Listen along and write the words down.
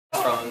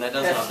from him. That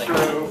does nothing.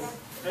 True.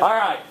 All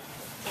right.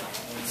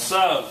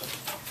 So,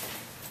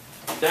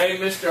 today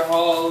Mr.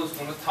 Hall is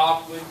going to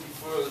talk with you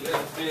for a little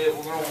bit.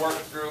 We're going to work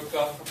through a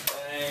couple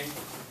things.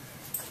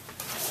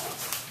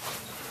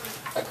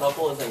 A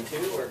couple is in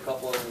two, or a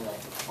couple is in like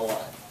a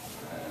lot?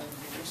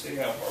 We'll see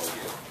how far we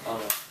get.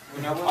 Oh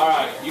no. All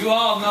right. You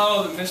all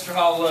know that Mr.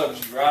 Hall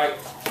loves you, right?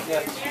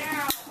 Yes.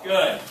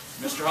 Good.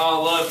 Mr.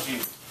 Hall loves you.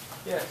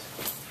 Yes.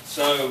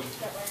 So,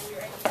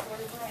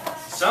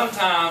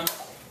 sometimes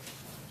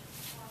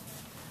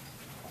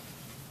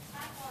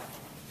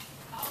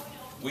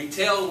we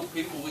tell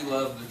people we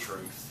love the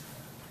truth,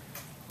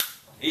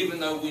 even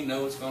though we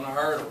know it's going to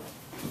hurt them,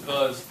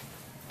 because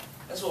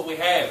that's what we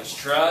have, is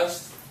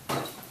trust,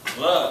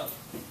 love.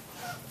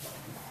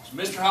 So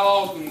Mr.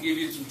 Hall is going to give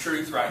you some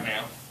truth right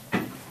now.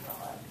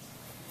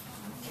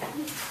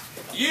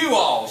 You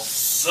all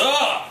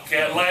suck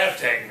at lab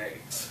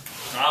techniques.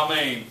 I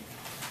mean,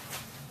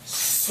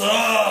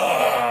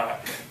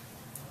 suck.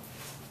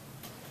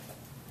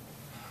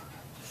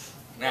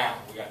 Now,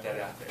 we got that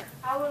out there.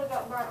 I would have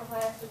got burnt with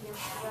acid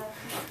yesterday.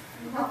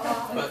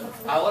 But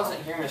I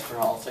wasn't here, Mr.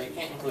 Hall, so you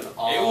can't include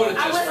all. It would have I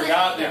just wasn't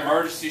forgot the either.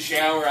 emergency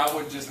shower. I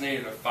would have just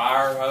needed a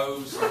fire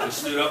hose. I just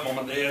stood up on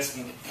my desk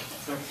and...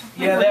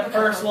 Yeah, that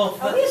first little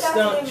Oh, he's stunt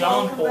actually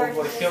John more pulled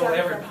would have converted killed than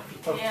everybody.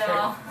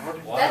 Yeah.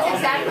 Wow. That's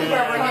exactly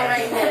where we're at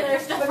right now.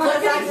 Because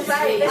like I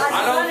say,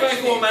 I don't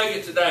think we'll make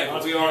it today,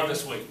 but we are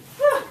this week.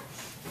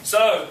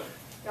 So,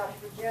 Got it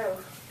for Joe.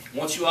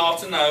 want you all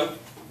to know,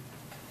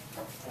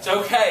 it's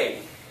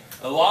okay.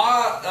 A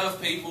lot of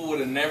people would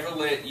have never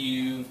let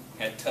you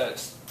have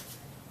touched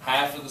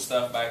half of the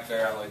stuff back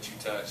there I let you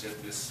touch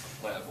at this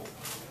level.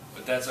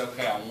 But that's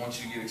okay. I want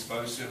you to get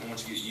exposed to it. I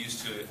want you to get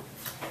used to it.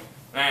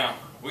 Now,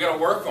 we got to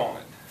work on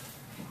it.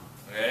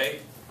 Okay?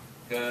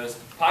 Because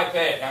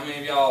pipette, how many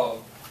of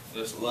y'all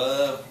just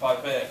love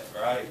pipette,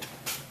 right?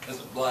 It's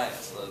a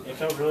blast. Love It it.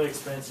 felt really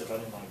expensive. I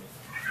didn't like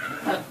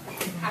it.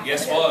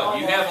 Guess what?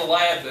 You have a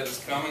lab that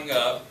is coming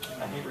up.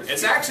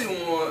 It's actually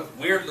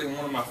weirdly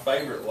one of my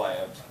favorite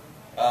labs.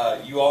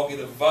 You all get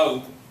a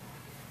vote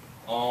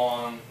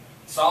on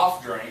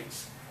soft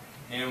drinks,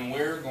 and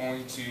we're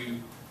going to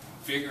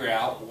figure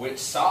out which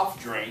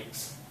soft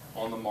drinks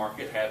on the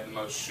market have the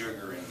most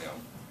sugar in them,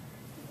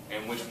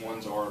 and which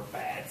ones are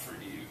bad for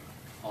you,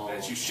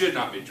 that you should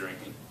not be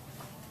drinking.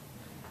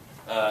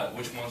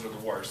 Which ones are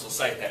the worst? Let's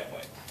say it that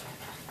way.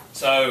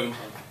 So,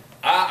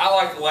 I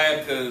like the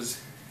lab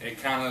because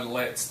it kind of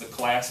lets the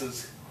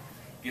classes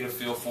get a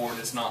feel for it.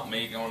 It's not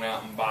me going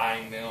out and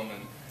buying them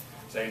and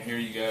saying, here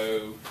you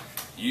go.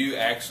 You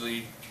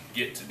actually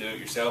get to do it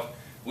yourself.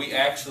 We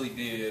actually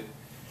did,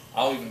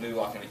 I'll even do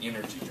like an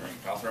energy drink.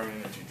 I'll throw an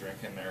energy drink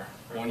in there.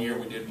 One year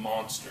we did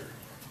Monster.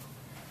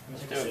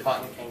 Let's do a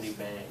cotton candy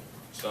bang.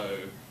 So,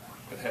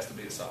 it has to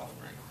be a soft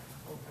drink.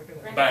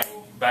 Bang,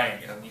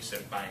 bang. And you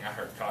said bang. I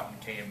heard cotton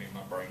candy in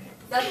my brain went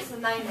to That's the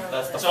name of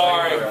That's it. the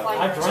Sorry. flavor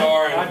of it.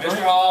 Sorry, I Mr. drank.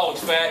 Hall is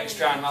fat. He's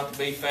trying not to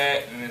be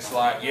fat, and it's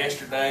like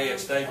yesterday at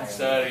Steak and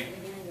Study,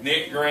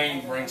 Nick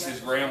Green brings his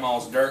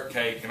grandma's dirt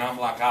cake, and I'm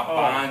like, I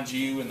bind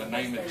you in the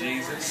name of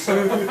Jesus.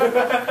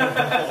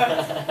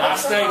 I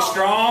stayed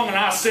strong, and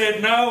I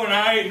said no, and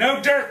I ate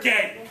no dirt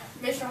cake.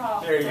 Mr.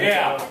 Hall. There you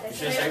Yeah. go. They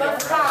say about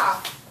the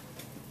top.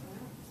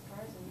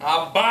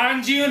 I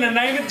bind you in the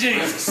name of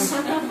Jesus.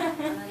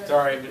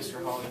 Sorry,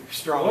 Mr. Hall. You're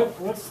strong.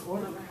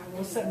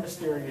 What's that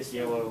mysterious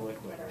yellow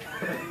liquid?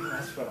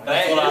 That's what I.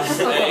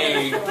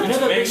 That is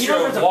a mixture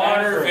of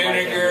water,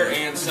 vinegar,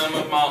 and some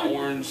of my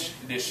orange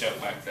dish soap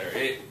back there.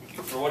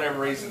 For whatever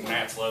reason,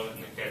 gnats love it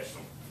and they catch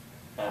them.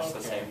 That's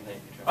the same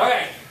thing.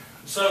 Okay,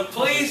 so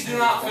please do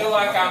not feel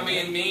like I'm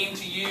being mean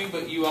to you,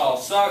 but you all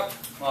suck.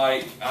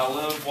 Like, I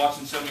love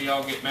watching some of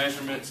y'all get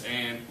measurements,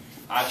 and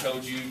I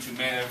told you to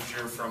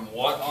measure from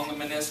what on the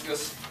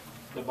meniscus?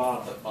 The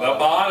bottom. The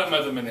bottom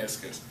of the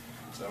meniscus.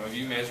 Some of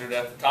you measured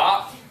at the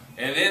top,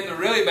 and then the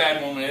really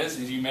bad one is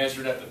you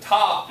measured at the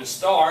top to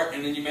start,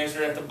 and then you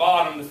measured at the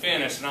bottom to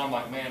finish. And I'm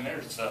like, man,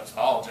 there's stuff's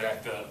all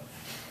jacked up.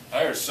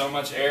 There's so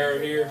much error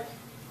here.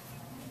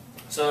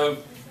 So,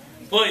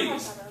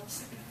 please,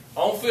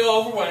 don't feel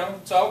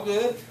overwhelmed. It's all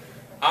good.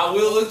 I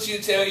will look at you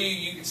and tell you,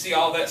 you can see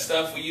all that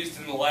stuff we used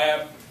in the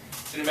lab,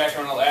 sitting back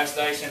on the lab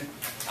station.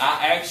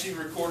 I actually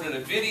recorded a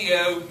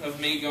video of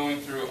me going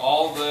through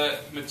all the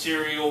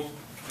material.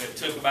 It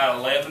took about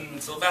 11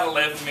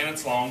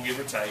 minutes long, give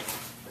or take.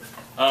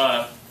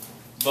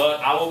 But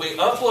I will be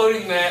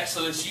uploading that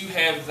so that you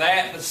have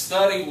that to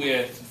study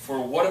with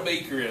for what a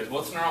beaker is,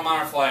 what's an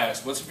Erlenmeyer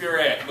flask, what's a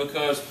burette,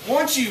 because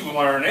once you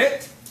learn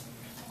it,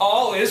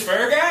 all is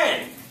fair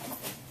game.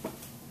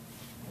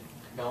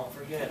 Don't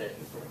forget it.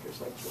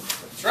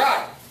 That's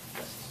right.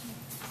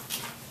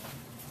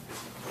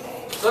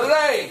 So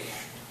today,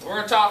 we're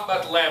going to talk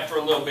about the lab for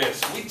a little bit.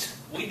 So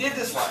we did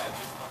this lab.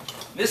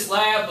 This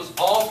lab was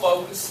all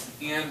focused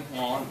in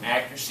on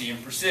accuracy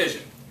and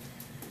precision.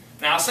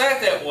 Now I say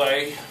it that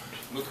way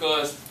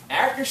because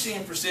accuracy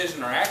and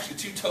precision are actually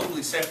two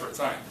totally separate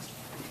things.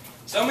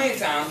 So many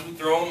times we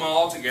throw them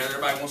all together,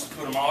 everybody wants to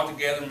put them all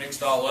together,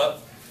 mixed all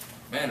up.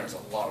 Man, there's a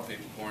lot of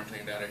people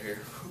quarantined out of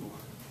here. Whew.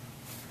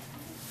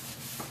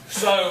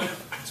 So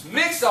it's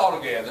mixed all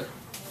together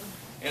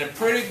in a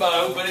pretty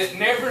bow, but it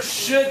never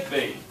should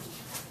be.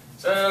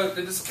 So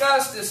to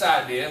discuss this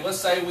idea, let's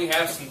say we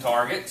have some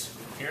targets.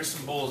 Here's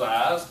some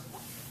bullseyes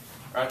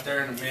right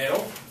there in the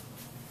middle.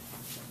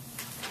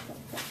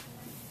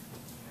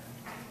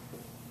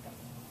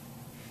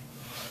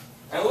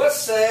 And let's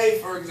say,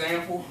 for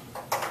example,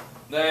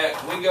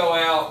 that we go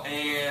out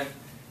and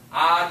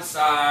I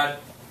decide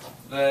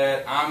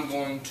that I'm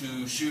going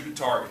to shoot a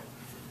target.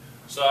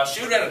 So I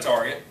shoot at a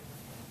target,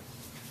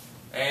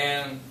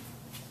 and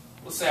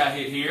let's say I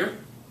hit here,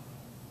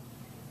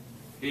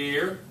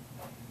 here,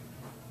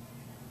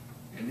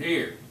 and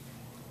here.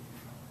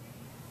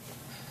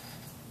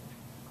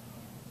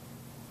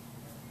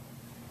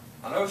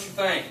 I know what you're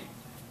thinking.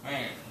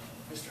 Man,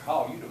 Mr.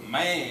 Hall, you the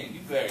man.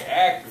 You very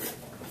accurate.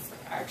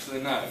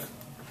 Actually, no.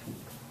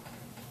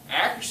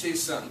 Accuracy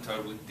is something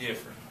totally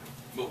different.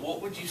 But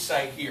what would you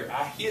say here?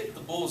 I hit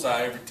the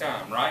bullseye every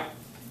time, right?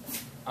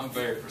 I'm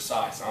very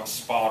precise. I'm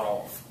spot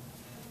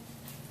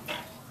on.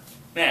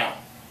 Now,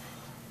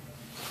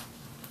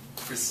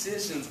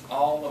 precision's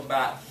all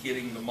about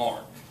hitting the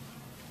mark.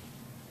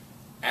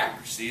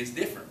 Accuracy is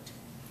different.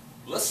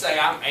 Let's say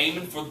I'm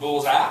aiming for the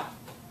bullseye,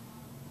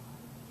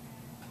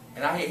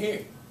 and I hit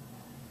here.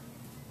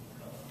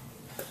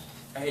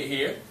 I hit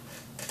here,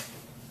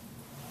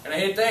 and I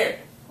hit there.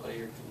 Well,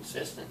 you're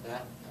consistent.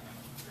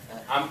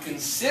 I'm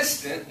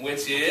consistent,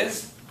 which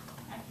is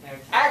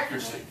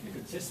accuracy.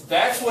 Consistent.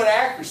 That's what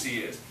accuracy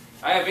is.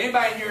 I have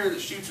anybody here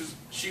that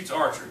shoots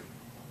archery?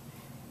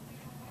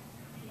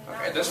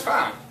 Okay, that's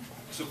fine.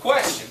 So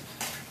question,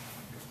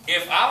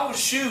 if I was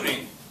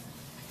shooting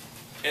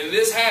and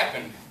this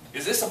happened,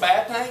 is this a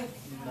bad thing?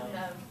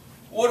 No.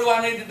 What do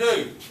I need to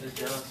do?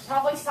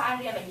 Probably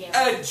sight it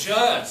again.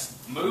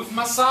 Adjust. Move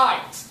my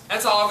sights.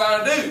 That's all I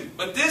got to do.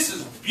 But this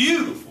is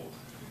beautiful.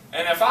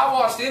 And if I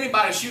watched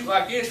anybody shoot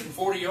like this from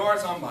 40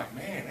 yards, I'm like,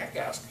 man, that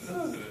guy's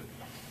good.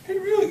 He's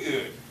really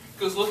good.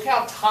 Because look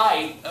how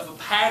tight of a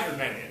pattern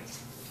that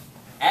is.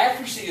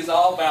 Accuracy is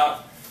all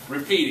about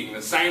repeating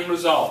the same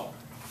result.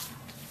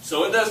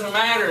 So it doesn't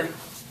matter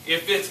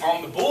if it's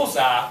on the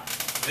bullseye.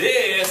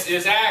 This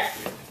is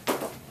accurate.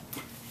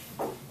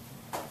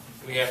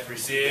 We have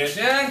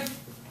precision.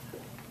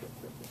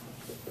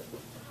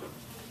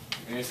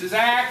 And this is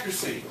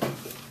accuracy.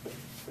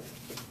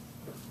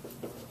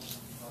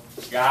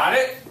 Got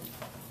it?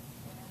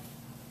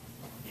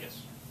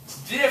 Yes.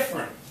 It's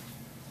different.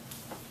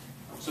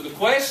 So the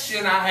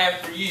question I have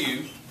for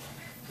you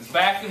is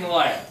back in the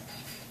lab.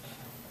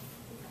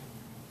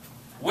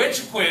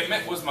 Which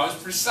equipment was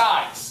most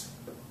precise?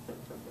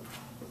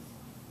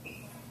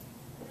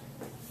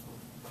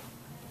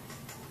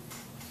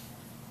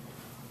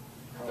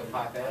 The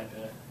pipette.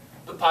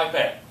 The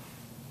pipette.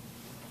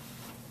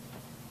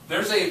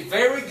 There's a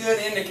very good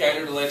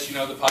indicator to let you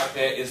know the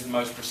pipette is the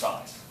most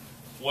precise.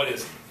 What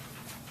is it?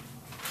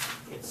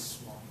 It's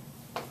small.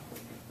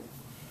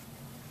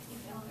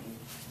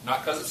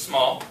 Not because it's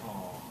small.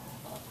 Oh,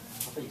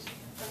 please.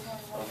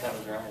 That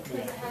was right. Does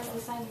it have the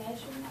same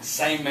measurement?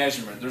 Same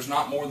measurement. There's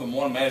not more than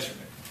one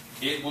measurement.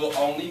 It will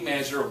only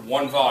measure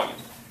one volume.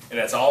 And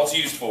that's all it's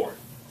used for.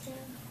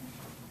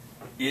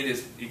 It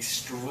is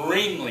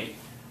extremely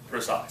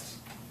precise.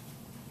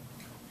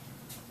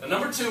 Now,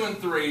 number 2 and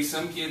 3,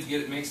 some kids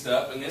get it mixed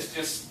up, and this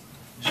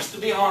just to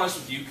be honest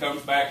with you,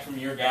 comes back from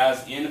your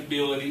guys'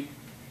 inability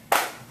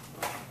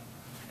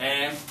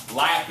and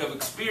lack of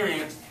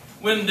experience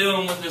when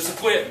dealing with this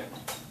equipment.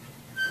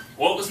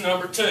 What was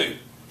number 2?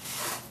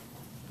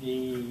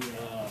 The,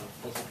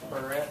 what's it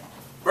called? Barrette.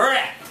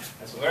 Barrette.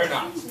 That's very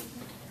nice.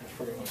 That's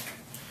pretty much.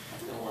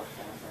 Still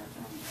working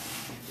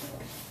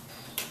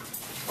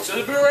on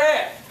So the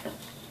Barrette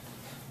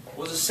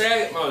was the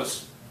second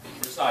most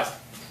precise.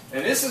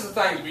 And this is the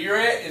thing, the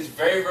Barrette is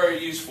very,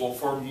 very useful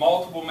for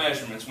multiple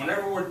measurements.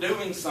 Whenever we're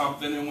doing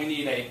something and we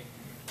need a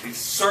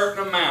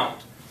certain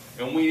amount,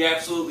 and we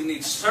absolutely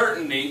need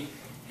certainty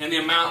in the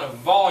amount of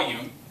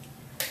volume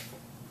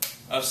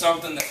of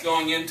something that's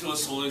going into a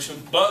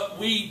solution, but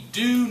we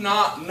do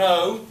not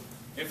know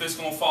if it's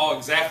going to fall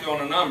exactly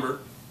on a number,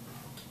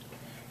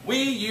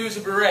 we use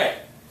a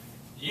Barrette.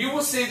 You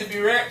will see the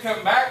Barrette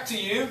come back to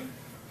you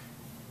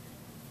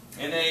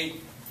in a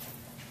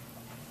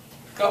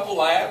couple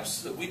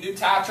labs that we do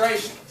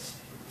titrations.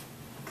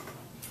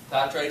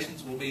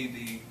 Titrations will be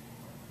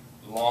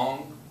the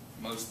long,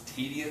 most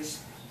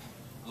tedious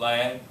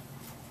lab,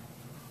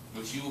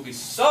 which you will be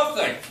so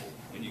thankful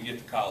when you get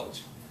to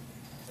college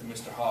that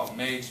Mr. Hall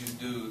made you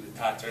do the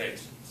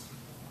titrations.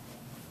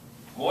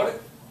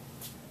 What?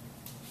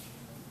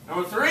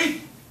 Number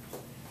 3,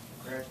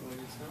 graduated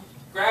some.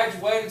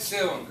 graduated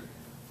cylinder.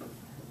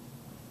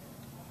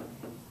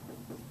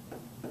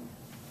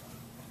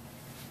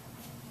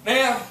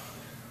 Now,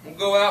 we'll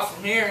go out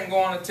from here and go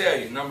on to tell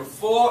you. Number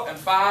 4 and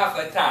 5,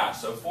 they tie.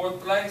 So 4th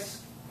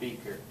place,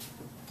 Beaker.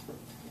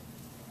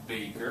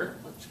 beaker,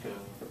 Let's go.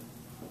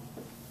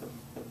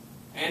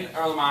 and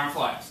Erlenmeyer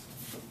flask.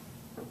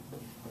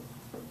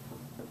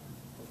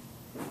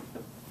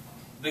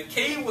 The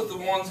key with the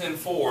ones in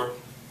 4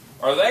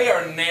 are they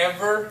are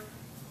never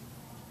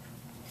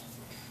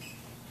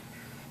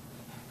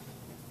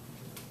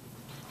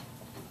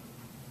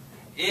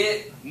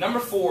Number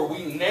 4,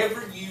 we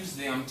never use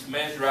them to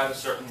measure out a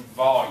certain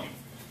volume.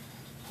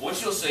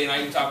 What you'll see, and I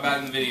can talk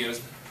about it in the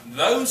videos,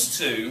 those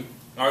two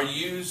are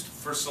used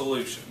for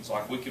solutions.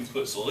 Like we can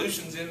put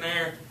solutions in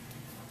there,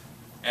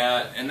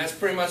 and that's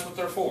pretty much what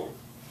they're for,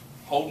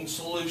 holding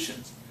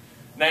solutions.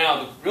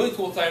 Now, the really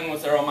cool thing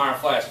with the Erlenmeyer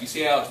flask, you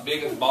see how it's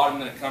big at the bottom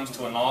when it comes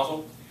to a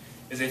nozzle,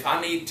 is if I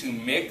need to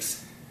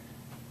mix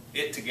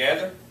it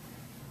together,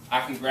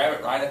 I can grab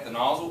it right at the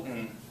nozzle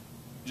and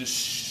just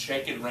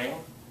shake it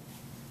around.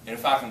 And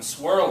if I can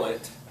swirl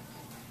it,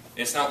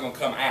 it's not going to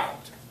come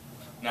out.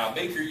 Now, a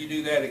beaker, you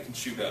do that, it can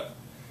shoot up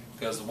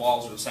because the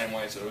walls are the same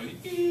way, so it'll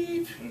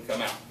beep and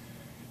come out.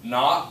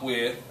 Not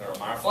with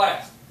Erlenmeyer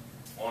flask.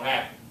 Won't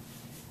happen.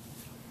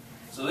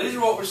 So these are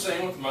what we're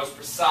seeing with the most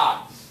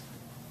precise.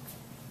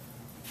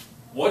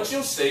 What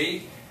you'll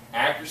see,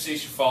 accuracy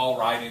should fall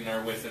right in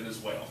there with it as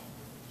well.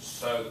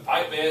 So the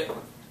pipette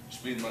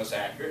should be the most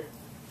accurate.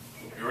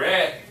 Your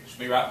rack should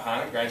be right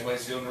behind it,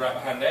 graduated cylinder right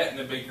behind that, and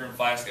the beaker and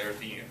flask there at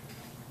the end.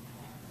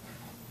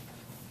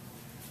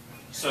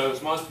 So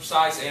it's most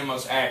precise and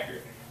most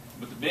accurate.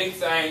 But the big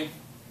thing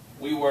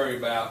we worry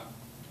about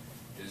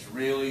is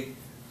really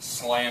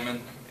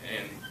slamming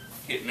and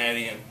hitting that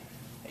in.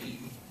 Hey,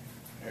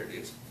 there it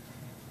is.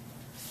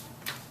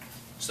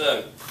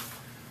 So,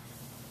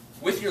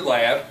 with your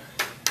lab,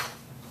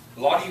 a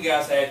lot of you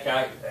guys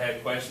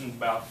had questions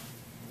about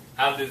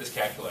how to do this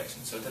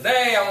calculation. So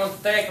today I want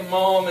to take a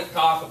moment and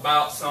talk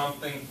about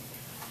something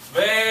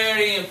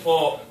very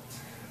important.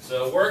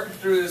 So working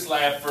through this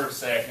lab for a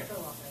second.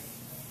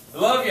 I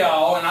love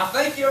y'all, and I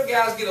think you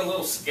guys get a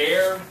little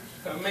scared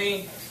of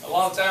me a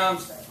lot of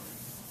times.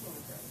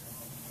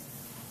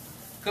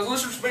 Because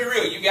let's just be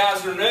real, you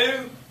guys are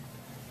new.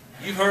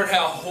 You've heard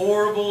how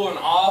horrible and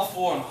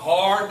awful and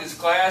hard this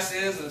class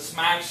is, and it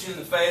smacks you in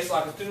the face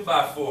like a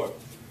 2x4.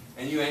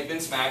 And you ain't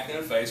been smacked in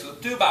the face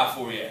with a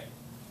 2x4 yet.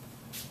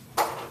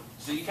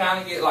 So you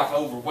kind of get like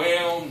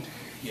overwhelmed,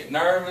 get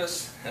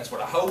nervous. That's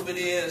what I hope it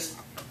is.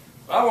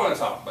 But I want to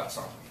talk about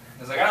something.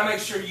 Because I got to make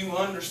sure you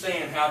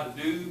understand how to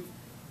do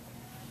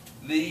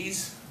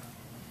these.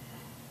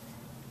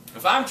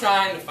 If I'm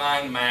trying to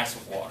find the mass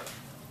of water,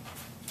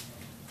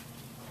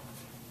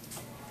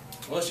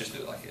 well, let's just do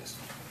it like this.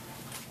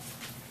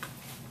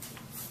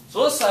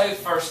 So let's say the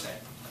first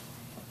step.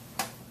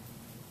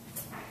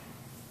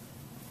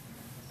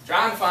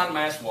 Trying to find the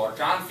mass of water,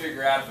 trying to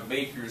figure out if a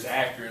beaker is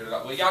accurate.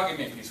 Well, y'all give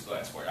me a piece of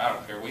glassware. I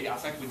don't care. I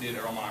think we did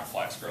it on our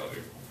flask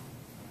earlier.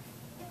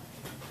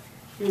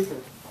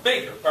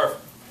 Beaker,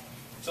 perfect.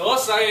 So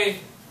let's say,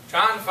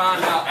 trying to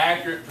find how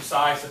accurate,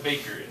 precise a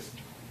beaker is.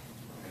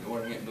 And the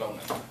water getting blown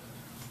up.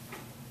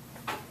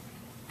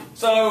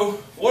 So,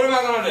 what am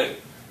I going to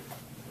do?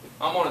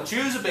 I'm going to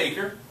choose a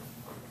beaker.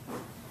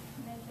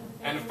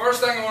 And the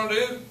first thing I want to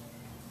do,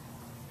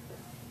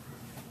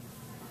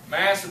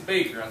 mass of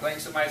beaker. I think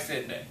somebody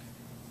said that.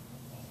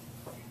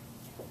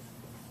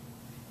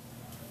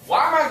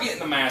 Why am I getting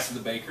the mass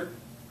of the beaker?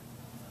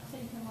 So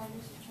you can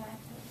always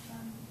subtract it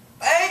from.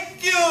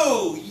 Thank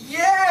you!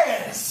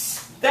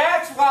 Yes!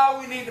 That's why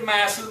we need the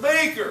mass of the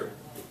beaker.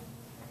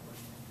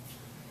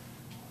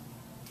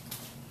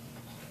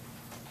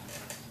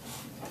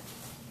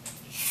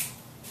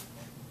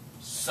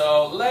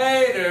 So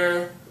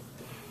later,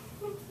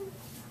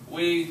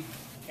 we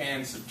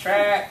can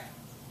subtract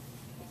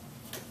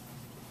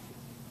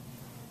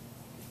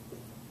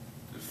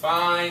to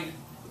find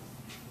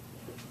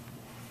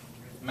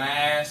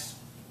mass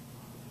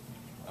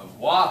of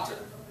water.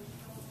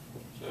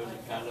 So is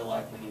it kind of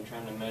like when you're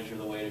trying to measure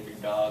the weight of your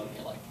dog and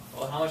you're like,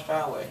 well, how much do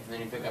I weigh? And then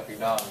you pick up your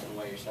dog and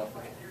weigh yourself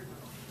with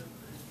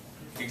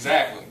it.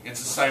 Exactly. It's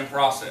the same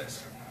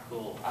process.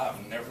 Cool.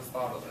 I've never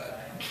thought of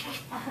that.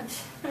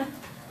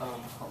 How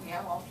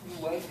often do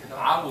you weigh your dog?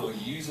 I will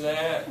use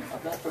that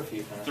I've got proof of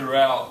you, huh?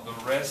 throughout the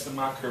rest of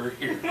my career.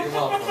 You're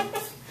welcome.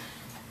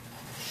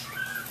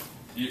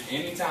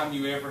 Anytime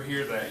you ever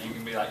hear that, you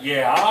can be like,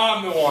 yeah,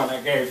 I'm the one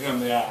that gave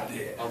him the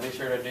idea. I'll be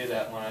sure to do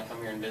that when I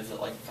come here and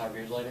visit like 5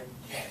 years later.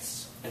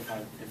 Yes. If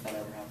that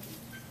ever happens.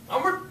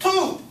 Number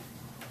 2.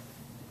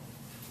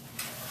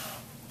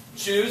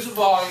 Choose a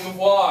volume of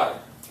water.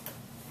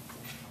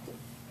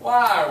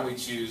 Why are we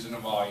choosing a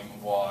volume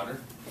of water?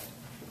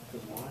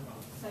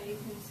 So you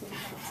can see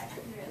how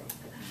accurate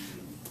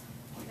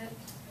it is.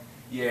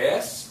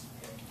 Yes.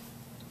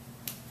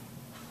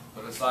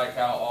 But it's like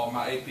how all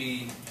my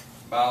AP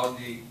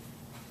biology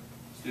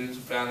students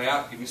have found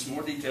out. Give me some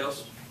more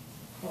details.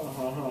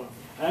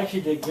 I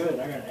actually did good.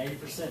 I got an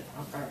 80%.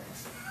 I'm proud of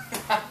myself.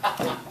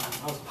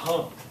 I was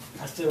pumped.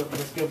 I still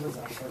as good as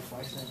I started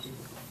twice that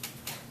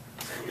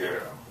Yeah.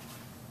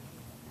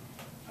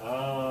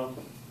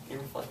 Your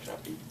reflection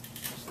up.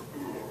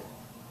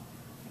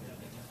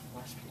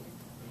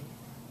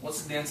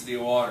 What's the density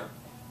of water?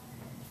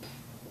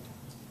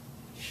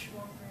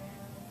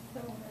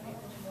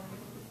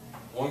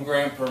 1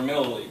 gram per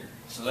milliliter.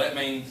 So that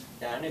means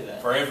Yeah, I knew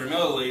that. for every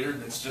milliliter,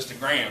 that's just a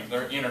gram.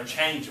 They're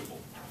interchangeable.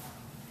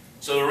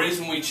 So the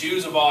reason we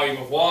choose a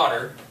volume of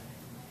water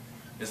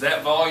is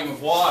that volume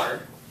of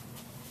water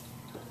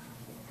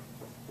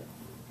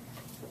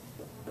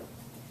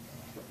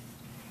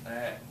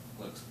that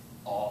looks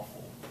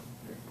awful.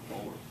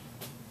 Lord.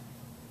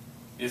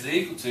 Is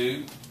equal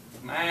to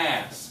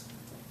mass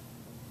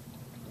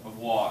of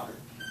water.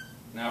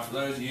 Now for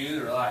those of you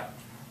that are like,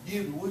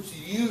 yeah, but what's the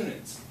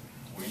units?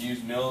 We use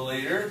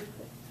milliliter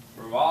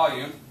for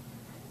volume,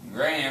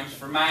 grams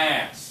for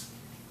mass.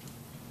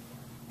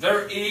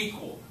 They're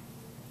equal.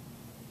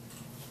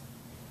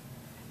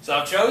 So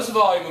I've chose the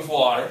volume of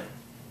water.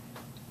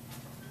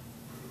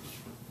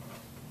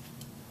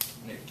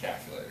 I need a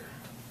calculator.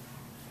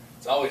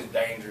 It's always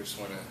dangerous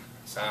when a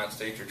science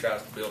teacher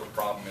tries to build a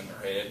problem in their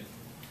head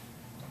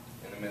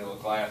in the middle of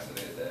class, and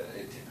it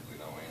typically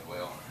don't end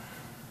well.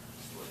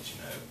 Just to let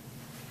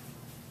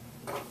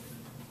you know.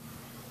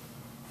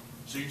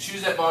 So you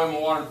choose that volume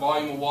of water. The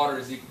volume of water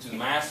is equal to the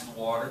mass of the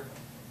water.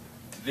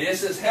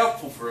 This is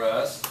helpful for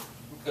us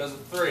because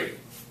of 3.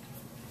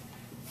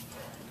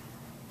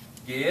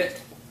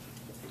 Get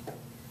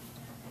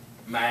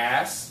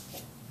mass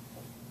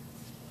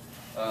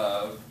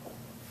of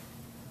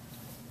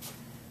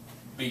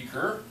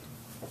beaker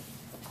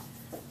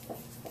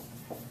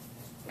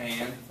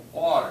and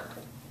water.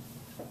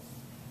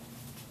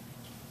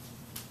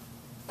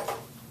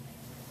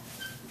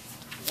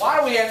 Why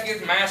do we have to get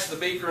the mass of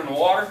the beaker and the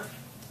water?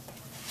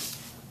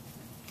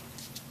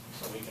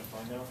 So we can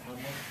find out how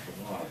much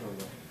water we're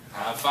going.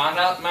 Find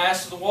out the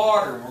mass of the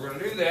water. We're going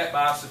to do that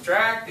by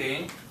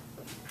subtracting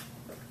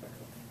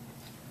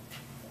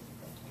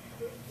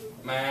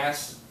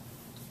mass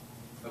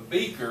of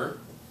beaker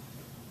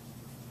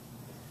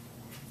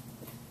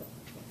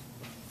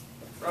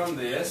from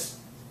this,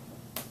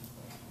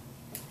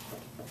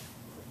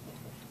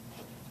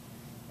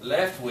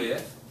 left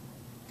with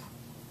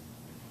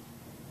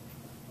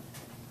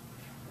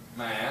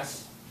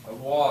mass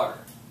of water.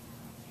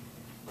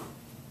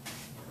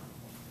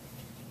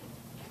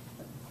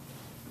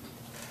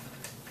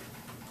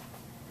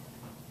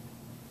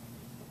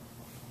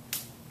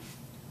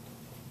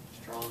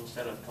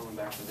 Instead of coming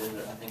back to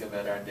visit, I think a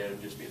better idea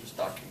would just be to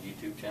stock your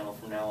YouTube channel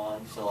from now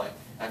on. So like,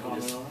 I can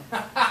just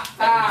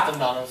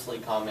anonymously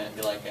comment and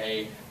be like,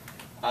 hey,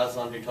 I was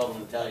the one who told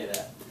them to tell you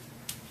that.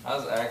 I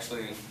was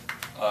actually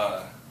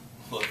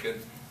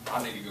looking.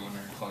 I need to go in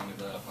there and clean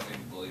it up. I need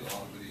to delete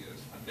all the videos.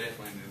 I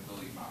definitely need to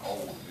delete my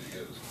old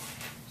videos.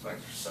 These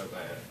things are so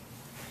bad.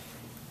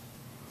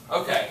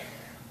 Okay,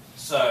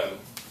 so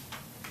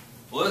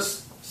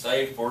let's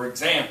say, for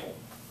example,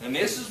 and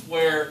this is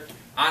where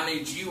I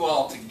need you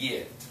all to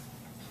get.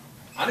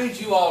 I need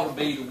you all to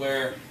be to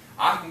where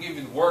I can give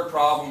you the word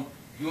problem,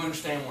 you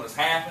understand what has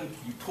happened,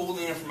 you pull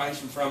the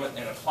information from it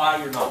and apply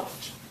your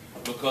knowledge.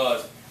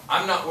 Because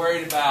I'm not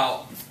worried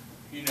about,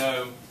 you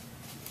know,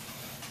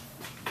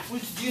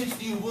 which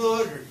density of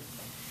water.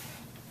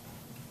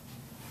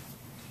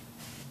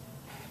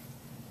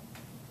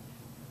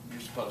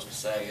 You're supposed to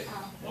say it.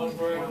 1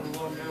 gram and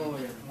 1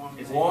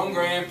 milliliter. 1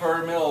 gram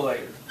per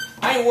milliliter.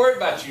 I ain't worried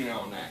about you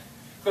knowing that.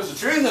 Because the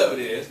truth of it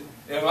is,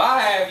 if I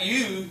have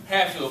you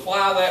have to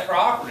apply that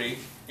property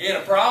in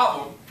a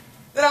problem,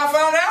 then I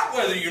find out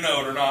whether you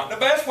know it or not. The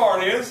best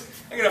part is,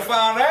 I'm going to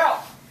find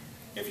out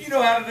if you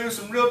know how to do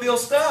some real deal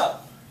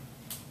stuff.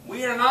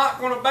 We are not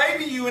going to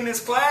baby you in this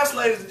class,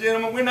 ladies and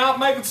gentlemen. We're not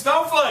making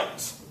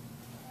snowflakes.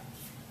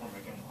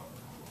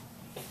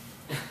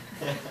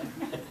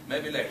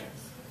 Maybe later.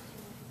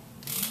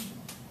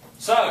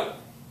 So,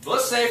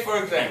 let's say,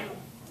 for example,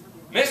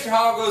 Mr.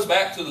 Hall goes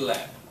back to the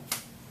lab.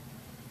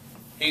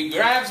 He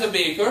grabs a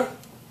beaker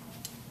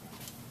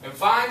and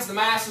finds the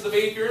mass of the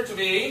beaker to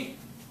be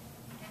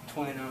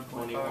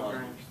 29.5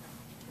 grams.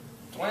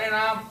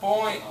 29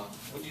 point,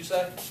 what'd you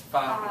say?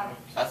 5.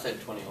 I said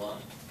 21.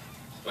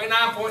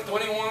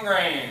 29.21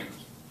 grams.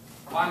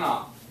 Why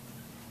not?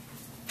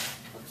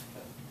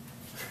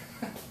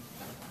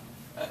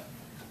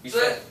 You So-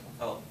 said,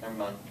 oh, never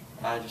mind.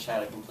 I just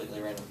had a completely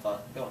random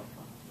thought. Go on.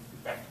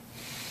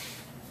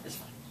 It's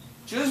fine.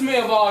 Choose me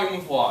a volume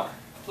of water.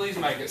 Please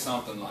make it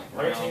something like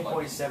around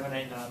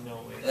 13.789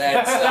 milliliters.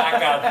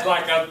 That's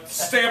like a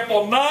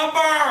simple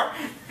number.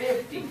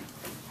 50.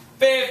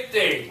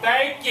 50.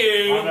 Thank My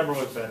you. number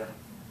was better.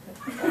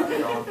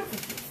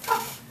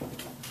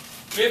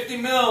 50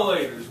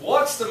 milliliters.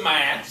 What's the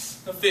mass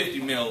of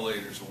 50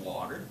 milliliters of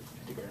water?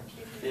 50 grams.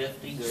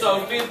 50 grams.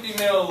 So 50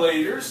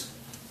 milliliters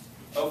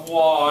of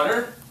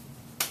water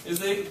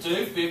is equal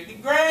to 50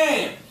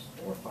 grams.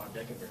 Or 5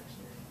 decagrams.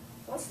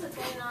 What's the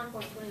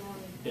 29.21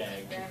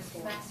 Dag. grams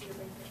for? Mass of your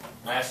beaker.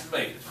 Mass of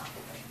beaker.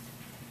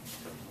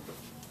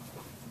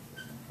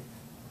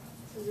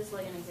 So is this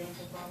like an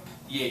example problem?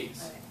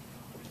 Yes. Okay.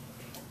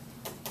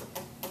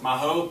 My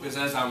hope is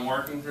as I'm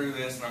working through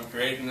this and I'm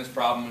creating this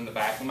problem in the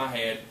back of my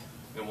head,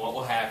 then what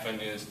will happen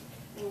is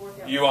We'll work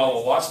out you all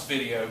will watch the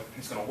video,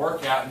 it's going to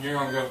work out, and you're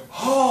going to go,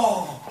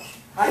 oh,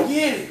 I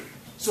get it.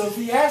 So if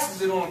he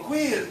asks it on a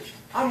quiz,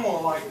 I'm going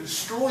to like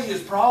destroy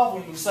his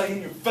problem and say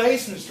in your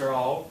face, Mr.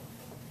 Hall.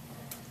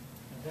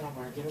 And then I'm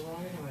going to get it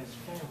wrong anyways.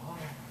 Fail hard.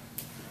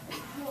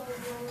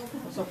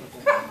 What's up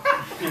with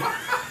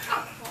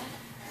that?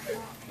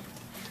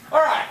 All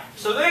right,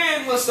 so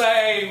then let's to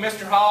say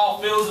Mr. Hall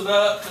fills it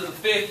up to the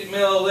 50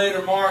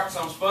 milliliter mark,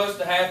 so I'm supposed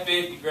to have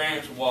 50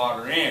 grams of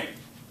water in it.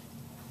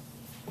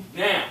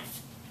 Now,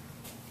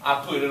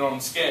 I put it on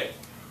the scale.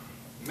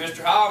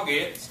 Mr. Hall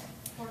gets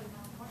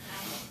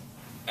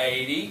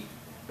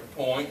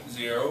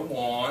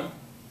 80.01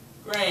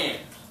 grams.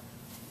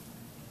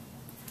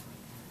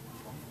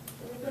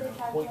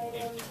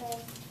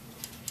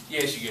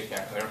 Yes, you get a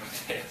calculator on the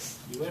test.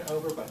 You went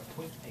over by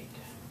 0.8.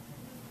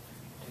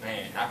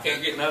 Man, I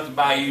can't get nothing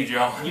by you,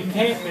 John. You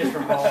can't,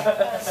 Mr. Hall.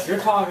 You're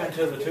talking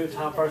to the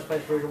two-time first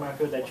place regional man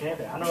field day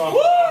champion. I know.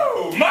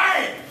 Woo,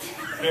 man!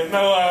 Didn't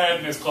know I had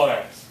in this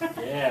class.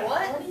 Yeah.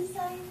 What? What did he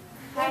say?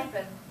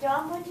 Happened?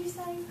 John, what did you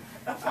say?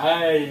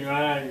 Hey.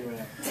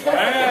 Field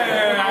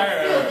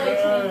day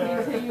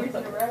champion 2 years in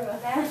a row.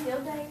 That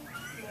field day?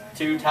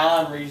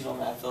 2-time regional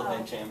math field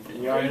day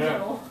champion. You already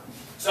know.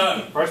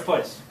 So, First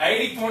place.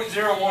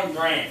 80.01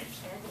 grams.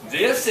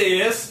 This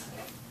is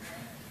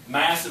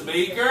mass of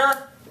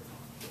beaker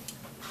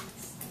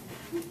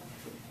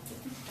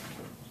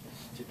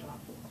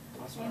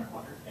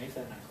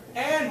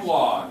and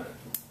water.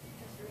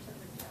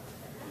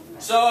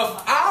 So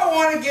if I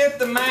want to get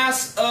the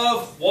mass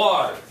of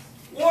water,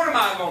 what am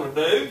I going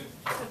to do?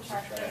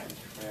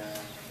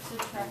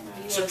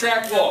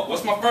 Subtract what?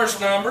 What's my first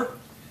number?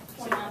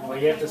 Well,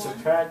 you have to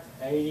subtract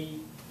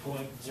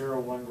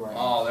 80.01 grams.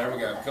 Oh, there we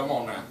go. Come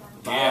on now.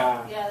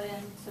 Yeah. Yeah,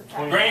 then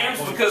subtract.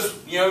 Grams because,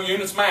 you know,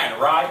 units matter,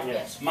 right?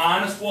 Yes.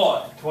 Minus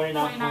what?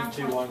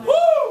 29.21 grams.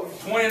 Woo!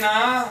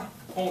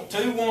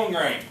 29.21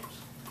 grams.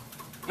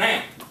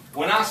 Now,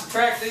 when I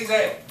subtract these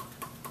out,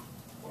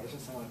 What does it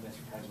sound like,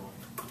 Mr. Caswell?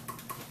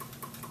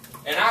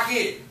 and I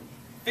get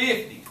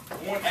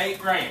 50.8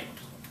 grams,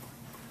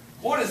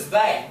 what is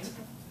that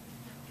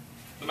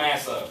the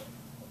mass of?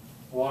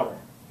 Water.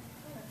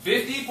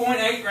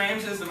 50.8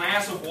 grams is the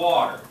mass of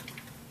water.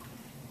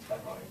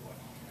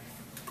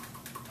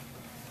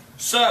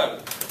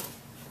 So,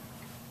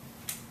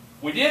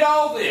 we did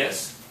all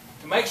this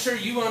to make sure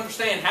you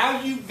understand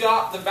how you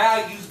got the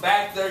values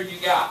back there you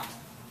got.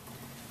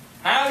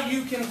 How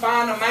you can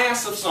find a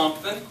mass of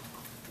something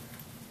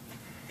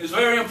is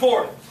very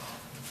important.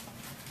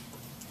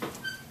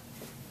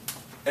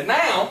 And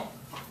now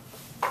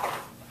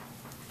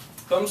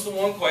comes the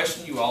one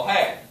question you all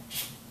had.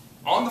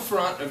 On the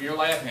front of your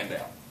lab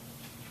handout,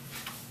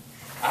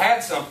 I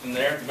had something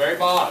there at the very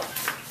bottom.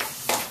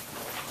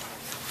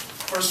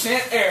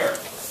 Percent error.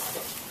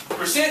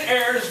 Percent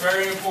error is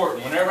very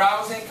important. Whenever I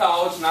was in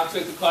college and I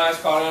took a class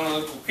called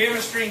analytical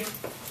chemistry,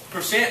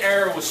 percent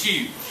error was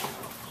huge.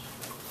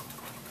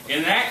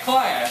 In that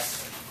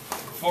class,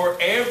 for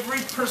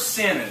every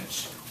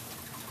percentage,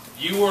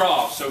 you were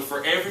off. So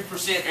for every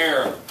percent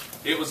error,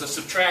 it was a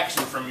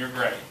subtraction from your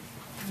grade.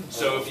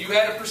 So if you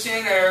had a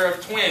percent error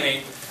of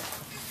 20,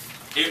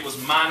 it was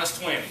minus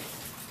 20.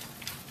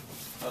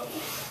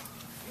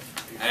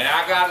 And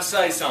I got to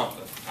say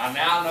something. I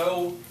now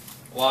know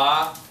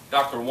why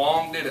Dr.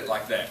 Wong did it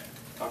like that.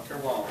 Dr.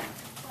 Wong.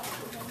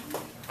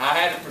 I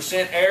had a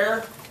percent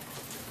error.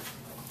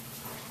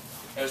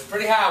 It was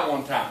pretty high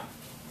one time.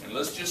 And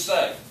let's just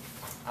say,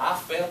 I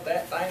felt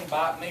that thing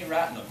bite me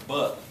right in the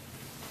butt.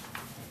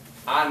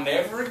 I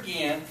never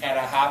again had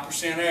a high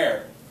percent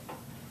error.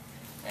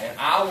 And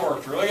I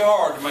worked really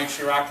hard to make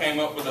sure I came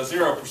up with a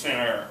 0%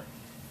 error.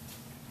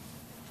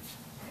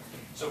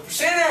 So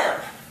percent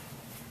error.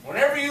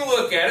 Whenever you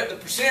look at it, the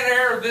percent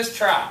error of this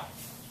trial.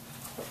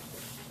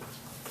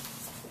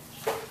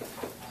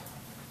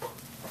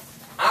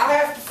 I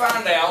have to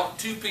find out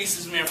two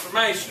pieces of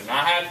information.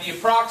 I have the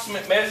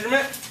approximate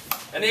measurement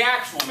and the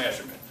actual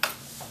measurement.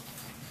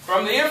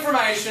 From the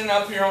information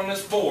up here on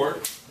this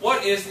board,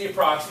 what is the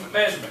approximate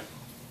measurement?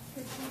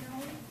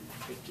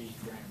 50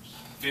 grams.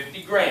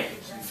 50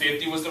 grams.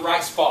 50 was the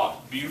right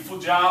spot. Beautiful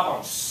job.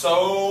 I'm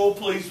so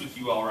pleased with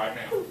you all right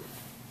now.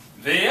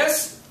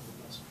 This,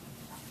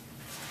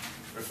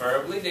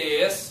 preferably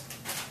this,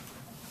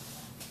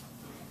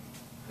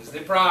 is the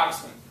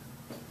approximate.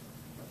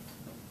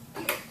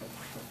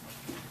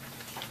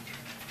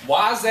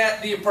 Why is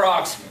that the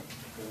approximate?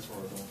 That's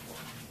what we're going for.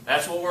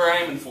 That's what we're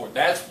aiming for.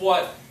 That's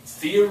what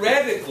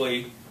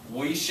theoretically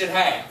we should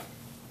have.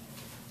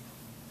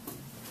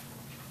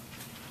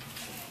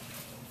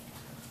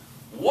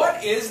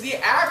 What is the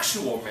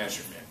actual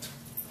measurement?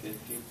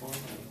 50.8.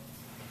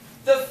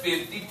 The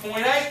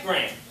 50.8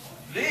 grams.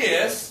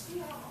 This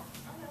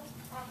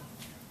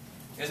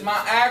is my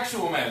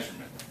actual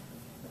measurement.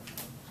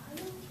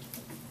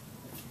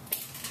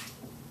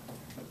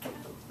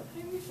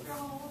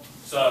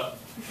 So,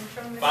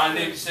 find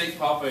it, see,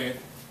 pop in.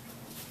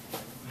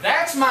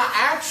 That's my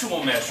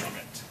actual measurement.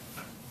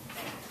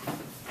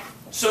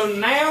 So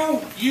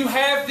now you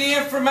have the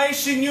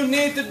information you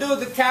need to do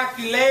the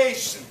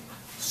calculation.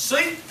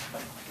 See?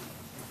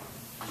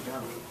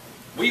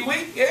 Oui,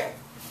 yeah.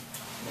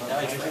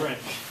 Nice French.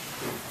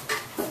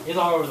 He's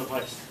all over the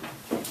place.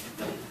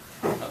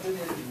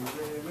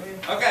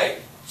 Okay,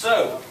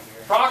 so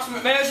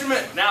approximate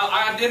measurement. Now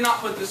I did not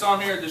put this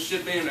on here. This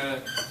should be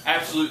an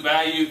absolute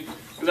value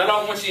because I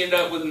don't want you to end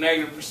up with a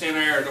negative percent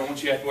error. I don't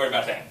want you to have to worry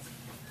about that.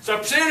 So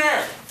percent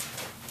error,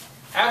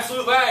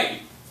 absolute value.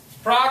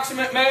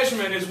 Approximate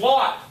measurement is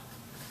what?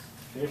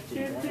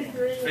 50.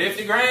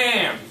 50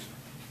 grams.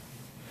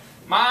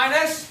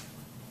 Minus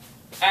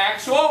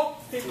actual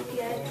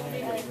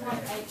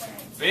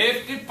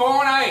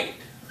 50.8.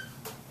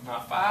 My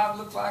 5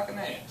 looks like an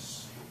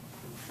S.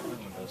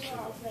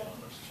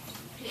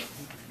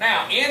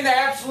 Now, in the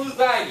absolute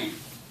value,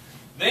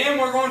 then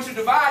we're going to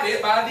divide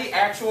it by the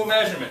actual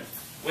measurement,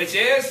 which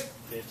is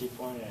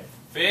 50.8.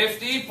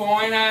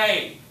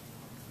 50.8.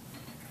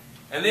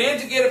 And then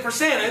to get a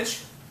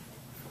percentage,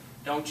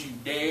 don't you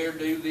dare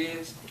do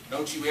this.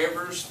 Don't you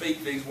ever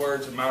speak these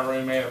words in my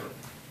room ever.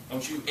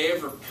 Don't you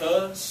ever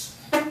cuss.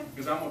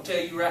 Because I'm going to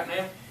tell you right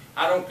now,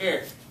 I don't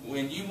care.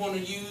 When you want to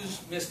use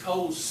Miss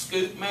Cole's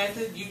scoop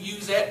method, you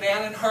use that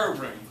down in her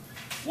room.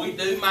 We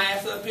do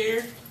math up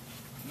here.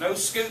 No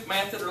scoop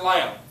method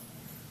allowed.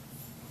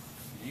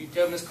 You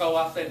tell Miss Cole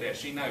I said that.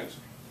 She knows.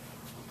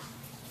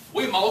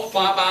 We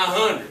multiply by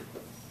 100.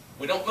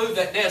 We don't move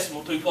that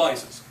decimal 2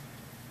 places.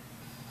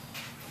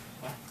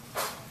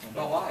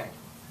 But why?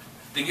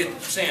 To get the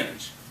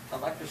percentage. I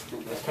like this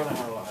school. That's kind of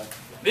how I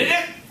Did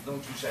it?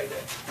 Don't you say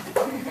that.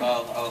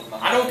 My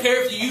I don't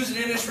care if you use it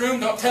in this room.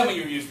 Don't tell me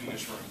you're using it in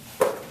this room.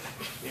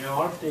 You know,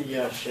 aren't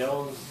the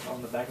shells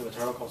on the back of the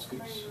turtle called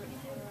scoops?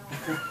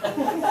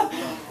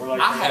 Or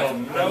like I have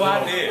no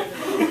idea.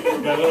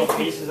 The little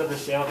pieces of the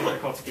shell, I think they're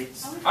called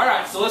scoops. All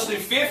right, so let's do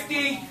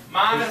 50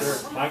 minus.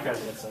 Sure.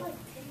 Minecraft did so.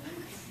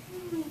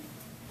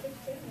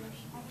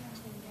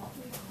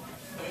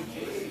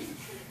 Okay.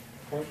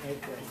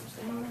 0.8 grams.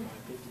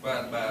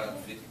 Divided by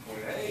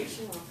 50.8.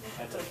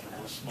 That's a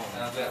small.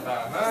 Now that by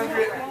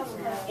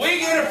 100. We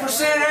get a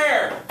percent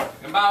error.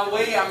 And by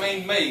we, I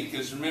mean me,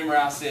 because remember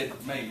I said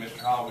me, Mr.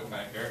 Hoggett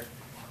back there,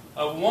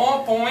 of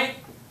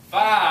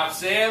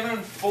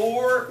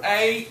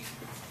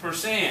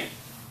 1.5748%.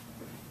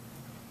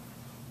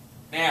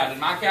 Now, did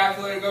my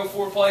calculator go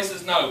 4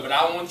 places? No, but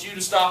I want you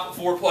to stop at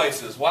 4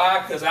 places. Why?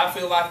 Because I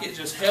feel like it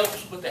just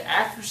helps with the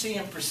accuracy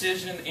and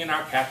precision in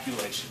our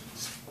calculations.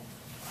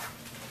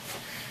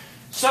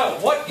 So,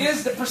 what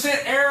is the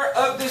percent error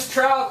of this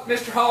trial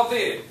Mr. Hall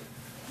did?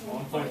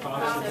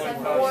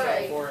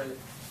 1.5.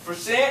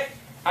 Percent?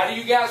 How do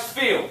you guys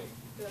feel?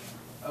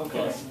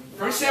 Okay.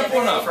 Pretty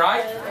simple enough,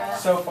 right?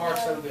 So far,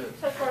 so good.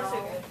 So far, so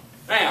good.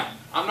 Now,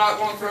 I'm not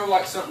going to throw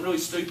like something really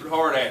stupid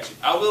hard at you.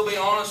 I will be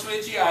honest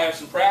with you. I have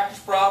some practice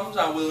problems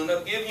I will end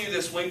up giving you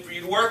this week for you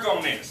to work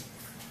on this.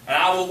 And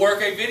I will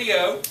work a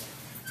video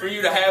for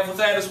you to have with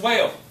that as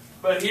well.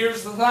 But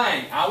here's the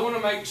thing. I want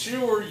to make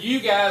sure you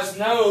guys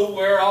know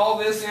where all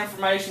this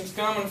information is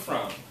coming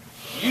from.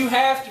 You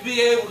have to be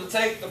able to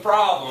take the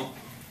problem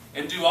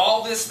and do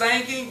all this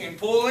thinking and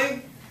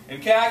pulling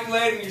and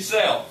calculating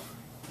yourself.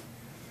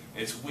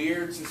 It's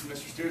weird since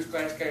Mr. Stewart's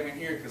class came in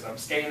here because I'm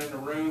scanning the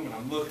room and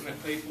I'm looking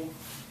at people.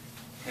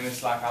 And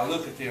it's like I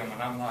look at them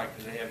and I'm like,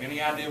 do they have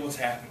any idea what's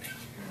happening?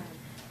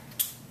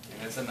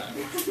 And it's a no.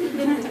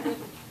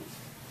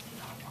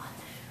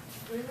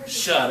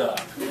 Shut up.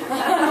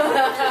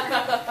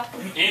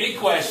 Any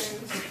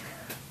questions?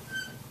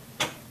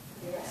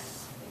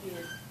 Yes, we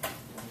did. I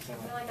feel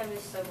like I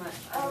missed so much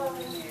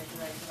in there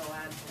today for the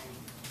live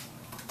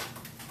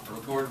thing.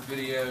 Recorded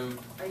video.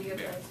 Are you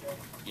gonna Yeah. post it?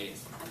 Yes.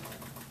 Okay.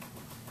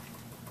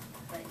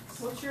 Thanks.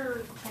 What's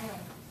your channel?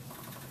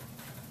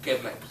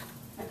 Kevin Apes.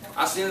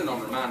 I send it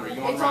on reminder.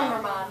 You want It's on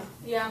reminder? Remind.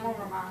 Yeah, I'm on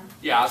Remind.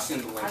 Yeah, I'll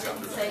send the I links out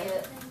didn't to see that.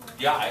 it.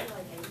 Yeah,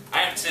 I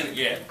haven't sent it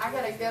yet. I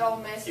got a good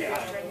old message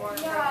every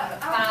morning Yeah,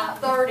 at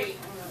 5:30.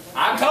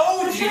 I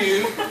told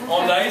you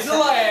on days of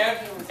lab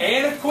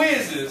and of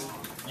quizzes,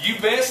 you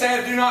best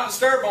have do not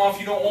disturb on if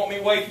you don't want me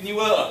waking you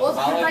up. Well, it's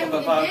a I'll good wake thing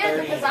up you at did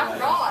 5:30 because I anyway.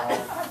 forgot.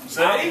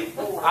 See?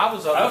 I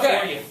was up Okay.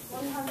 before you.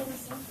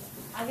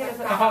 I get up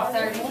at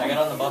 5:30. I got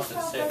on the bus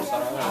at 6, so I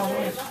don't know.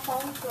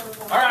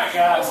 All right,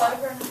 guys.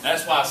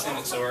 That's why I sent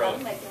it so early.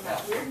 Making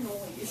that weird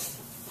noise.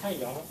 Hey,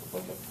 y'all.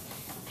 Look at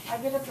I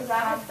get up at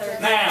 5:30.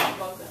 Now.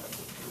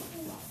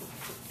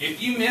 If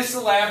you miss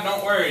the lab,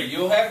 don't worry.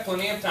 You'll have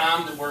plenty of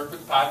time to work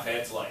with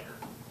pipettes later.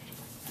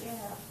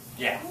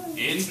 Yeah,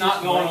 it's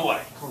not going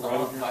away.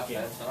 corrode your I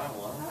skin. guess I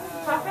won.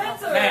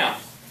 Now,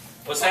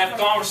 let's have a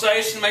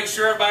conversation, make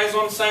sure everybody's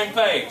on the same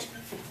page.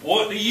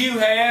 What do you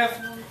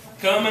have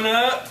coming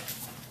up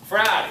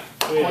Friday?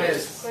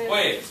 Quiz.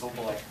 Quiz. Oh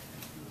boy.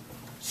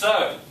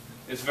 So,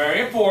 it's very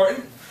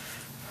important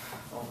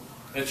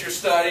that you're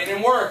studying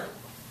and working.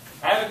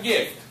 Have a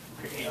gift.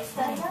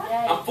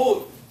 I'm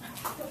full.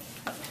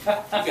 You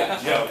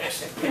got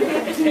jokes.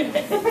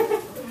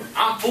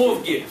 I'm full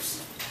of gifts.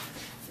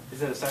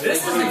 Is it a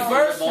This is the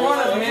first one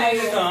of many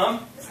to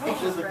come.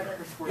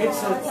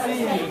 It's a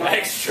thing.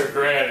 Extra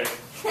credit.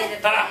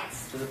 Ha!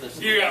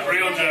 You got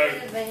real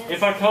jokes.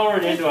 If I color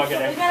it in, do I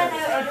get extra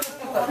credit?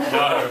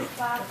 No.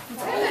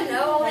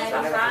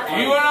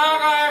 You are not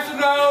going to have to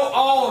know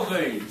all of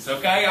these,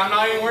 okay? I'm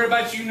not even worried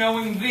about you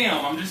knowing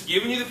them. I'm just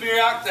giving you the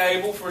periodic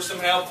table for some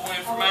helpful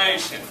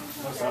information.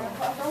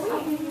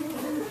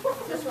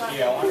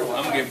 Yeah, I wonder I'm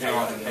what. going to give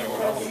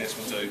Jonathan this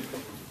one too.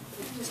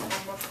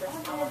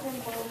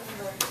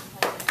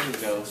 Here you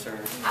go, sir.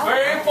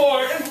 Very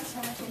important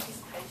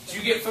that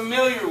you get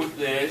familiar with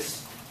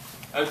this,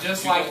 of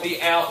just like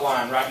the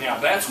outline right now.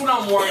 That's what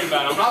I'm worried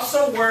about. I'm not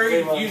so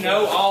worried you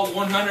know all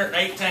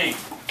 118.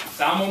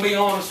 So I'm going to be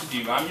honest with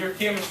you. I'm your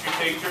chemistry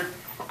teacher.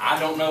 I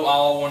don't know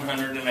all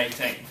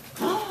 118.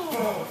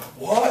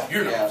 What?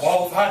 You're not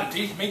qualified to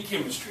teach me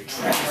chemistry.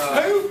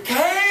 Who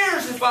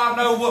cares if I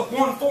know what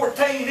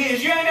 114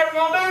 is? You ain't ever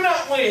going to do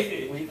nothing with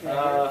it.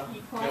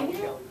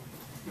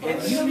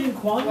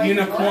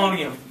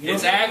 Uniquanium.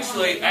 It's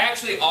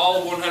actually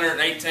all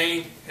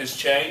 118 has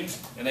changed,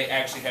 and they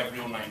actually have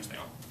real names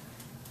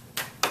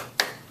now.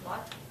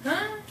 What?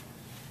 Huh?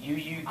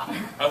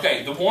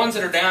 Okay, the ones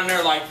that are down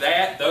there like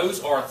that,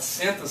 those are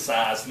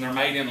synthesized, and they're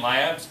made in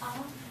labs.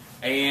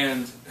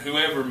 And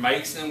whoever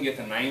makes them get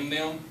to name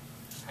them,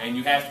 and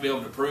you have to be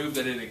able to prove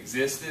that it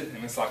existed,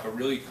 and it's like a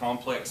really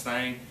complex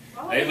thing.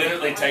 They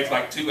literally take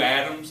like two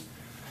atoms,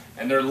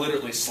 and they're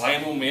literally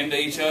slamming them into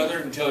each other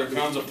until there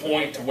comes a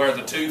point to where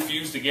the two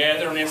fuse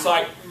together, and it's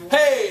like,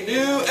 hey,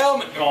 new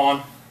element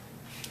gone.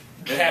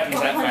 It happens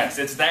that fast.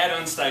 It's that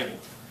unstable.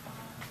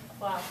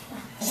 Wow.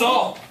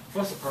 So,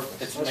 What's the purpose?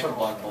 It's to make a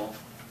black hole.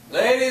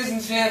 ladies and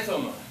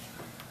gentlemen,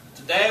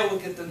 today we'll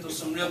get into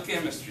some real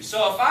chemistry.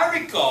 So if I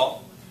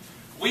recall,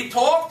 we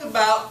talked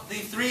about the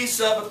 3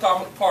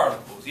 subatomic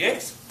particles,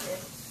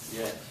 yes?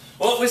 Yes.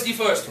 What was the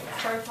first one?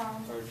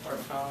 Protons.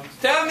 Protons.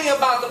 Tell me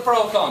about the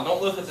proton.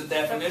 Don't look at the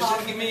definition.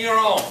 Give me your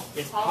own.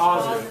 It's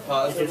positive.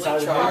 Positively It's inside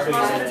the charged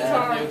nucleus. in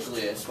the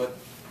nucleus. What?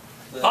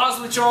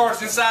 Positively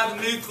charged inside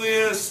the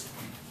nucleus.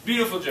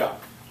 Beautiful job.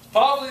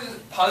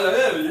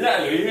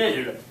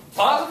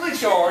 Positively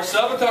charged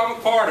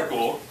subatomic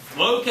particle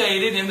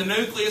located in the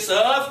nucleus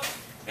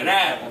of an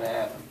atom. An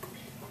atom.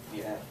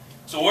 Yeah.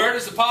 So where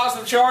does the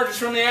positive charges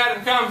from the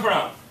atom come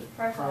from?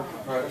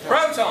 Protons.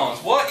 Protons.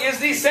 What is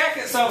the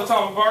second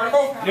subatomic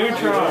particle?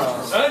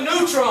 Neutrons.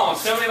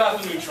 Neutrons. Tell me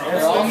about the neutrons.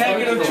 There's a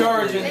negative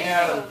charge in the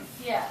atom.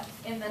 Yeah,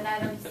 in the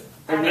atoms.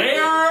 They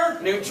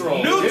are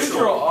Neutral.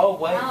 Neutral. Oh,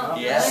 wait. Oh.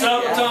 Yeah.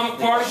 subatomic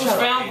particles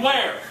found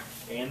where?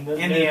 In the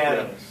In the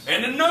atom. nucleus.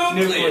 In the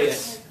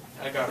nucleus.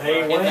 I got it.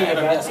 They In the weigh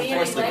atom, about that's the of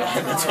course the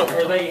Electron.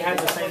 or they have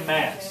the same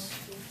mass.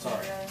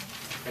 Sorry.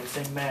 They have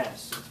the same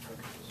mass.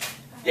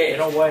 They Yeah.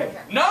 don't weigh.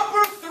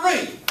 Number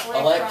 3.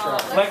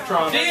 Electron.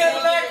 Electron. The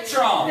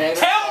electron. Negative.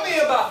 Tell me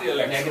about the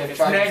electron. Negative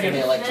charge in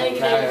the electron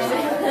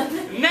cloud.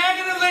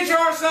 Negatively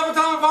charged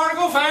subatomic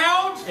particle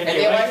found In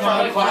the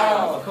electron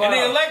cloud. in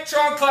the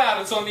electron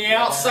cloud. It's on the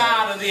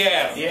outside of the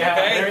atom. Yeah,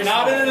 Okay? very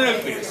Not in the small.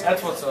 nucleus.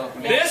 That's what's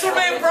up. This will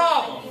be a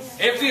problem.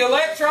 If the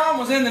electron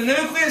was in the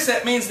nucleus,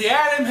 that means the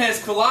atom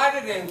has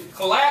collided and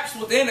collapsed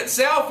within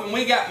itself, and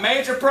we got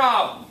major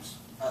problems.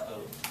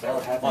 That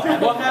would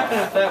happen. What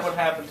happened if that would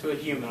happen to a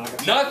human?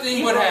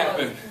 Nothing would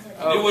happen.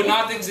 It would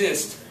not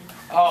exist.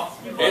 Oh,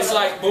 It's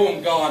like,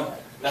 boom, gone.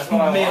 That's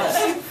what I want.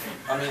 miss.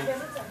 I mean,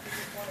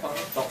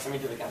 don't send me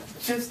to the guy.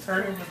 Just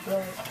turn him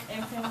to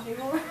Infinity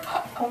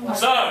War.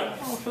 So,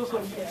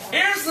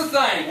 here's the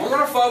thing. We're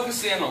going to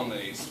focus in on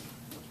these.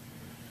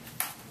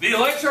 The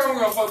electron we're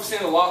going to focus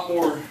in a lot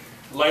more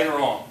later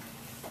on.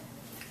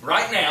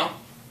 Right now,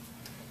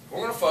 we're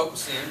going to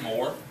focus in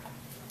more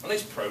on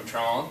these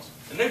protons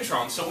and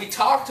neutrons. So we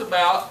talked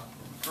about,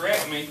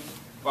 correct me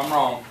if I'm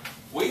wrong,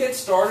 we had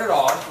started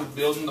off with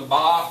building the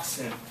box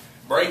and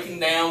breaking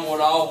down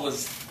what all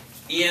was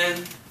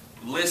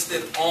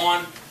listed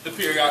on the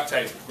periodic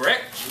table,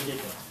 correct? We did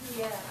that.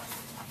 Yeah.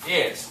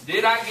 Yes.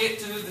 Did I get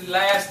to the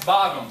last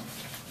bottom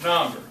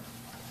number?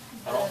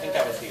 I don't think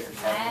I was here.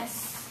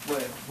 Mass.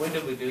 when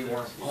did we do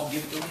that? Oh,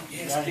 give it to me.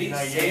 Yes, Yeah, please. no,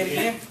 Say it yeah.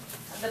 again.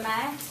 The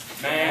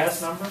mass.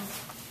 Mass number?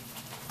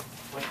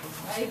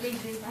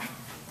 ABG mass.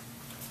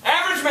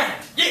 Average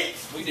mass.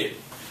 Yes, we did.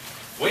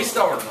 We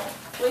started on it.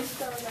 We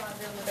started on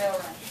doing the bell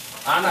ring.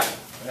 I know.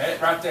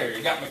 That right there.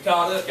 You got me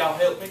caught up. Y'all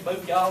helped me.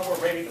 Boom, y'all were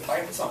ready to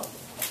bang the song.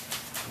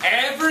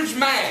 Average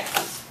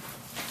mass.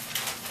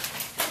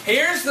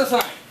 Here's the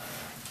thing.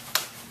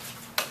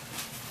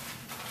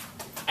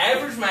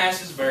 Average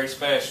mass is very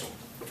special.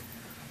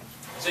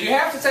 So you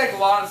have to take a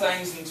lot of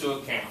things into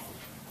account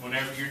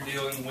whenever you're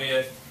dealing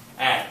with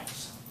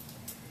atoms.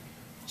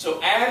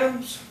 So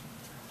atoms,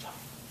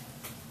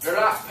 they're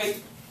like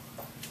people.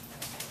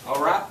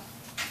 Alright?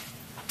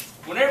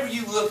 Whenever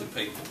you look at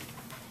people,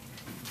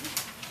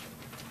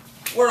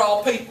 we're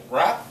all people,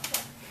 right?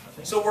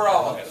 So we're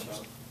all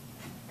atoms.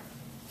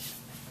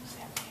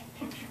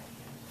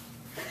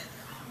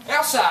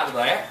 Outside of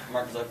that,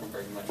 Mark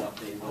Zuckerberg might not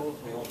be, but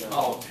we won't know.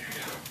 oh,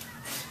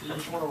 You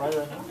just want to write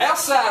that down?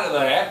 outside of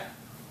that,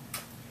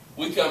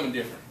 we come in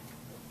different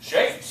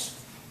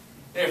shapes,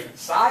 different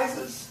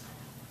sizes,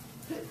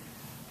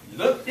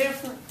 look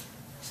different,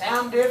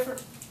 sound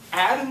different.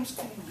 Atoms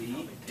can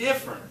be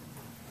different,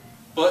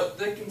 but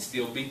they can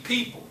still be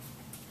people.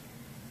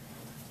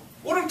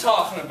 What I'm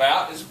talking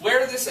about is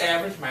where this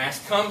average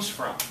mass comes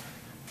from.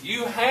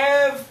 You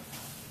have,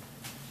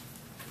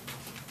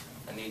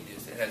 I need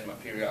this, it has my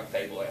periodic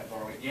table app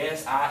on it.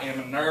 Yes, I am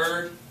a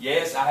nerd.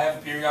 Yes, I have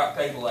a periodic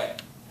table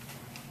app.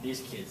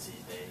 These kids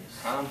these days.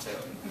 I'm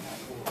telling you.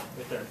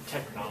 With their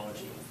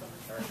technology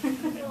and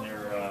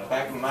their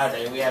Back in my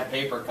day, we had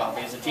paper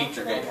copies. The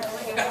teacher gave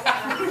us.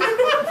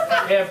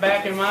 Yeah,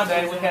 back in my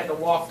day, we had to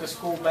walk to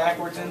school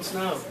backwards in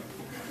snow.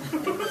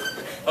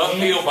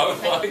 Uphill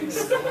both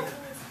ways.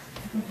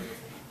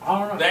 I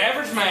don't know. The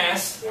average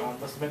mass I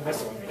must have been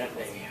messing with me that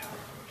day.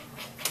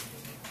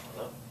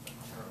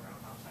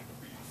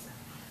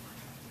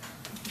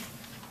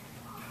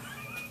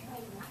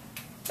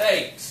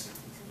 takes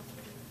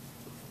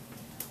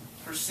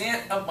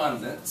percent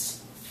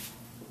abundance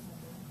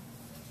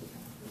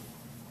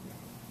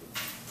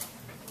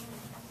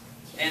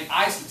and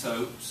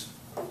isotopes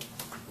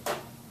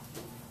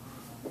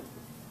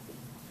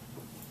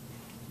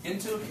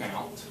into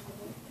account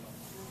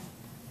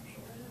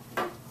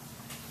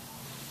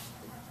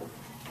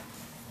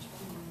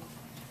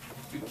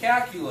to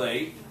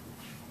calculate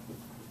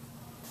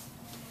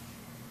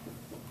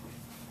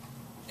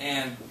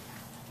and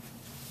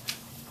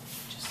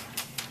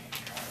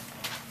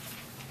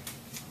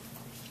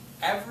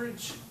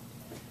average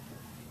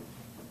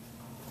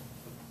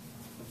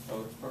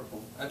Oh, it's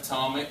purple.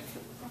 atomic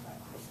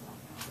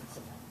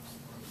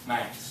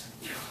mass.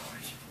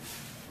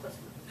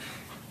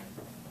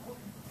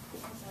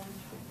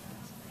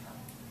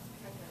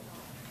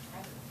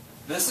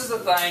 This is the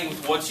thing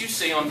with what you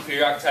see on the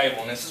periodic table,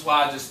 and this is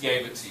why I just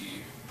gave it to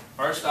you.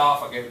 First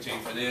off, I gave it to you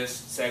for this.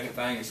 Second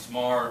thing is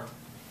tomorrow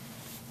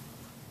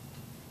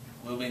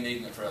we'll be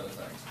needing it for other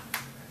things.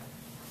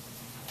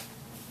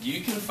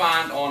 You can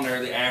find on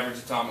there the average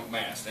atomic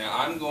mass. Now,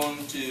 I'm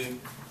going to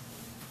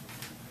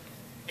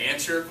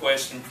answer a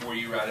question for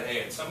you right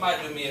ahead.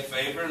 Somebody do me a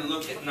favor and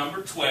look at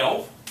number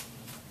 12.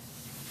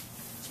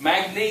 It's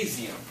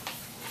magnesium.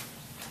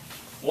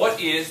 What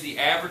is the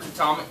average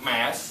atomic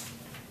mass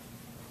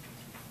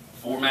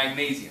for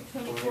magnesium?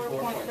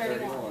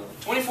 24.31.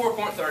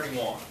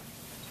 24.31.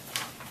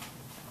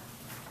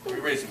 Pretty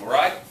reasonable,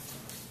 right?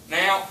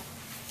 Now,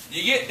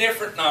 you get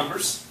different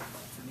numbers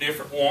for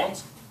different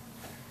ones.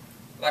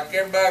 Like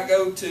everybody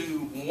go to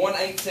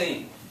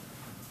 118.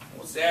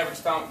 What's the average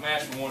atomic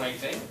mass for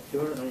 118?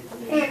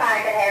 If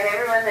I could have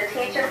everyone's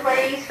attention,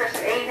 please, for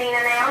some evening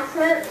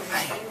announcements.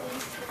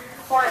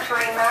 Want to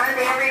remind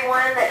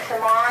everyone that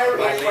tomorrow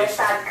is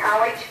Westside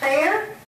College Fair.